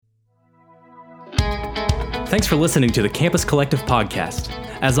Thanks for listening to the Campus Collective podcast.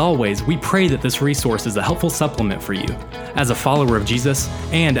 As always, we pray that this resource is a helpful supplement for you, as a follower of Jesus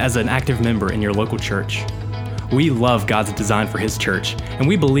and as an active member in your local church. We love God's design for His church, and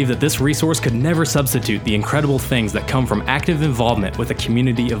we believe that this resource could never substitute the incredible things that come from active involvement with a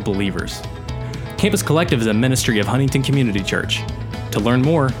community of believers. Campus Collective is a ministry of Huntington Community Church. To learn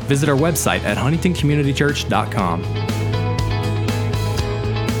more, visit our website at huntingtoncommunitychurch.com.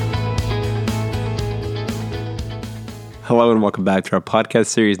 Hello and welcome back to our podcast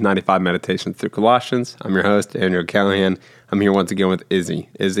series, 95 Meditations Through Colossians. I'm your host, Andrew Callahan. I'm here once again with Izzy.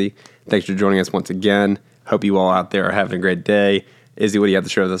 Izzy, thanks for joining us once again. Hope you all out there are having a great day. Izzy, what do you have to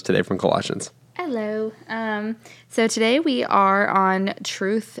share with us today from Colossians? Hello. So today we are on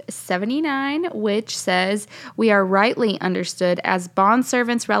Truth 79, which says, we are rightly understood as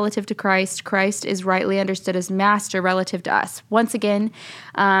bondservants relative to Christ. Christ is rightly understood as master relative to us. Once again,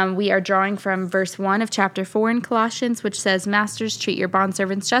 we are drawing from verse 1 of chapter 4 in Colossians, which says, Masters, treat your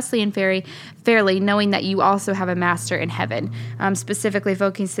bondservants justly and fairly, knowing that you also have a master in heaven. Specifically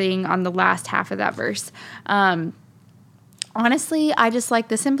focusing on the last half of that verse. Honestly, I just like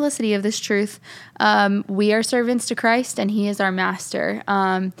the simplicity of this truth. We are servants to Christ, and He is our master.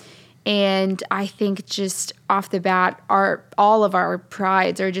 And I think just off the bat, all of our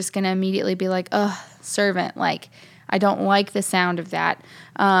prides are just going to immediately be like, servant. Like, I don't like the sound of that.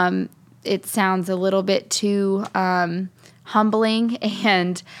 It sounds a little bit too humbling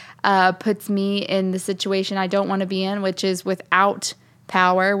and puts me in the situation I don't want to be in, which is without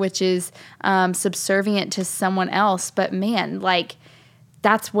power, which is subservient to someone else. But man, like,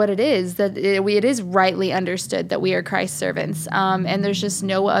 that's what it is, that it is rightly understood that we are Christ's servants. And there's just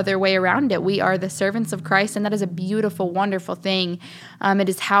no other way around it. We are the servants of Christ, and that is a beautiful, wonderful thing. It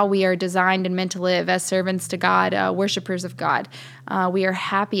is how we are designed and meant to live as servants to God, worshipers of God. We are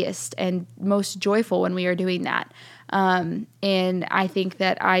happiest and most joyful when we are doing that. And I think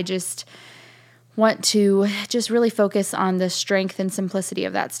that I just want to just really focus on the strength and simplicity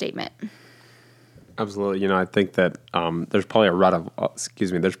of that statement. Absolutely. I think that there's probably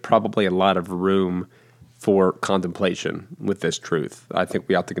a lot of room for contemplation with this truth. I think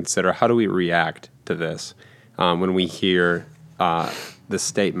we have to consider, how do we react to this when we hear the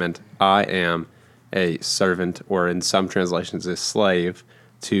statement, I am a servant, or in some translations, a slave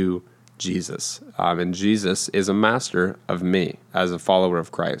to Jesus. And Jesus is a master of me as a follower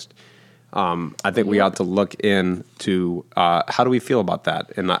of Christ. I think we ought to look into how do we feel about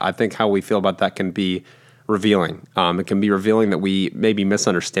that? And I think how we feel about that can be revealing. It can be revealing that we maybe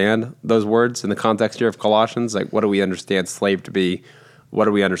misunderstand those words in the context here of Colossians. Like, what do we understand slave to be? What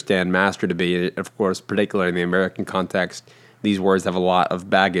do we understand master to be? Of course, particularly in the American context, these words have a lot of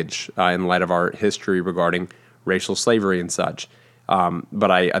baggage in light of our history regarding racial slavery and such.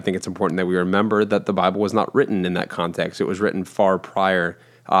 But I think it's important that we remember that the Bible was not written in that context. It was written far prior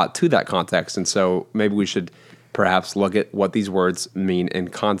to that context. And so maybe we should perhaps look at what these words mean in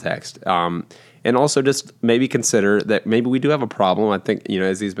context. And also just maybe consider that maybe we do have a problem. I think,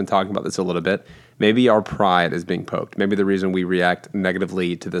 as he's been talking about this a little bit, maybe our pride is being poked. Maybe the reason we react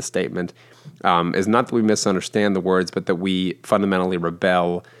negatively to this statement is not that we misunderstand the words, but that we fundamentally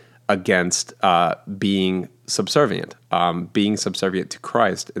rebel against being subservient to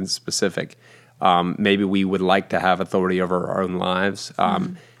Christ in specific. Maybe we would like to have authority over our own lives.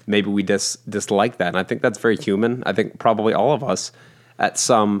 Maybe we dislike that. And I think that's very human. I think probably all of us at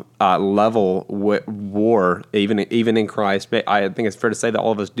some level war, even in Christ. I think it's fair to say that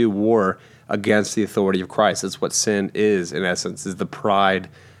all of us do war against the authority of Christ. That's what sin is, in essence, is the pride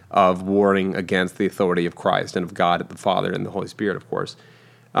of warring against the authority of Christ and of God the Father and the Holy Spirit, of course.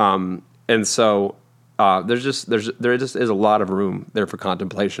 And so there just is a lot of room there for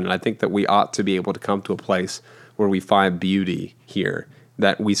contemplation. And I think that we ought to be able to come to a place where we find beauty here,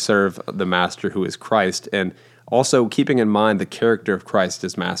 that we serve the Master who is Christ, and also keeping in mind the character of Christ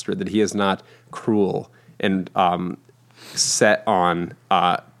as Master, that He is not cruel and set on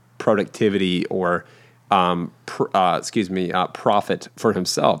productivity or profit for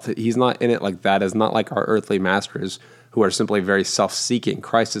Himself. He's not in it like that. It's not like our earthly masters who are simply very self-seeking.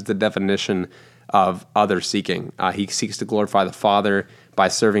 Christ is the definition of other-seeking. He seeks to glorify the Father by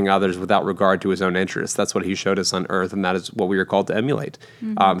serving others without regard to His own interests. That's what He showed us on earth, and that is what we are called to emulate.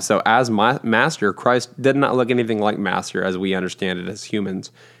 So as Master, Christ did not look anything like Master as we understand it as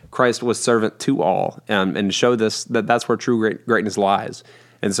humans. Christ was servant to all, and showed us that that's where true greatness lies.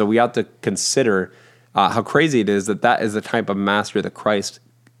 And so we ought to consider how crazy it is that is the type of Master that Christ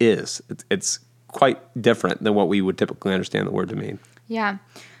is. It's quite different than what we would typically understand the word to mean. Yeah.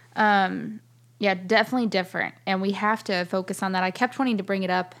 Yeah, definitely different. And we have to focus on that. I kept wanting to bring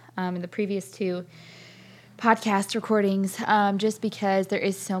it up in the previous two podcast recordings, just because there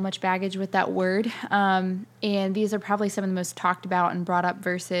is so much baggage with that word. And these are probably some of the most talked about and brought up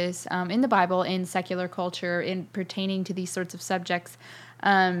verses in the Bible, in secular culture, in pertaining to these sorts of subjects.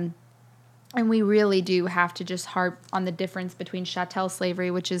 And we really do have to just harp on the difference between chattel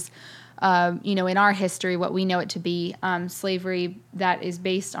slavery, which is, in our history, what we know it to be, slavery that is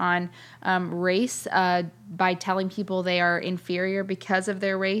based on race, by telling people they are inferior because of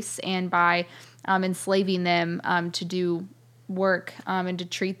their race, and by enslaving them to do work and to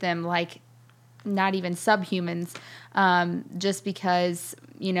treat them like not even subhumans, just because,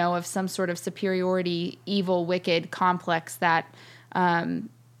 of some sort of superiority, evil, wicked complex that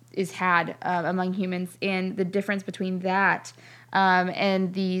is had among humans. And the difference between that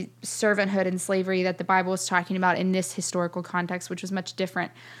and the servanthood and slavery that the Bible is talking about in this historical context, which was much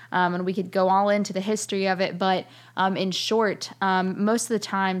different. And we could go all into the history of it, but in short, most of the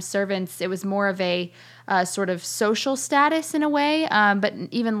time, servants, it was more of a sort of social status in a way, but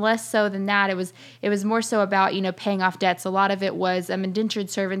even less so than that. It was more so about, paying off debts. A lot of it was indentured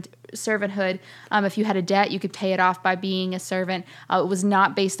servanthood. If you had a debt, you could pay it off by being a servant. It was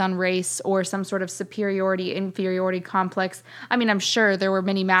not based on race or some sort of superiority, inferiority complex. I'm sure there were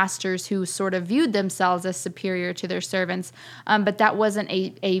many masters who sort of viewed themselves as superior to their servants, but that wasn't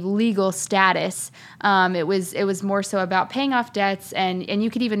a legal status. It was more so about paying off debts, and you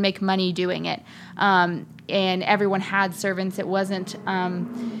could even make money doing it. And everyone had servants. It wasn't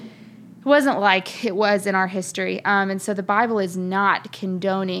like it was in our history. And so the Bible is not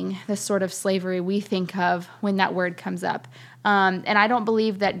condoning the sort of slavery we think of when that word comes up. And I don't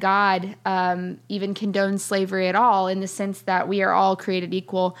believe that God even condones slavery at all, in the sense that we are all created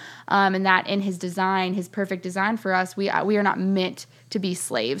equal, and that in his design, his perfect design for us, we are not meant to be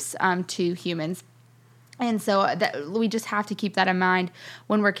slaves to humans. And so that we just have to keep that in mind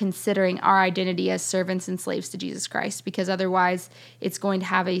when we're considering our identity as servants and slaves to Jesus Christ, because otherwise it's going to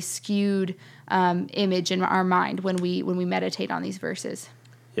have a skewed image in our mind when we meditate on these verses.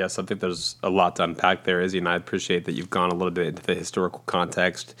 Yes, I think there's a lot to unpack there, Izzy, and I appreciate that you've gone a little bit into the historical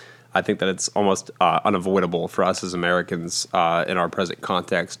context. I think that it's almost unavoidable for us as Americans in our present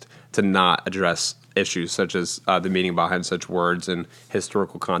context to not address issues such as the meaning behind such words and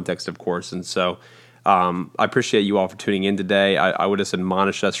historical context, of course. And so I appreciate you all for tuning in today. I would just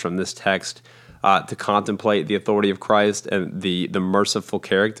admonish us from this text to contemplate the authority of Christ and the merciful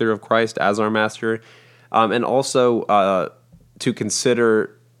character of Christ as our master, and also to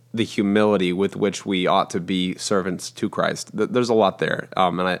consider the humility with which we ought to be servants to Christ. There's a lot there,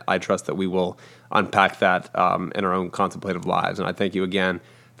 and I trust that we will unpack that in our own contemplative lives. And I thank you again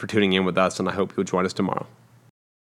for tuning in with us, and I hope you'll join us tomorrow.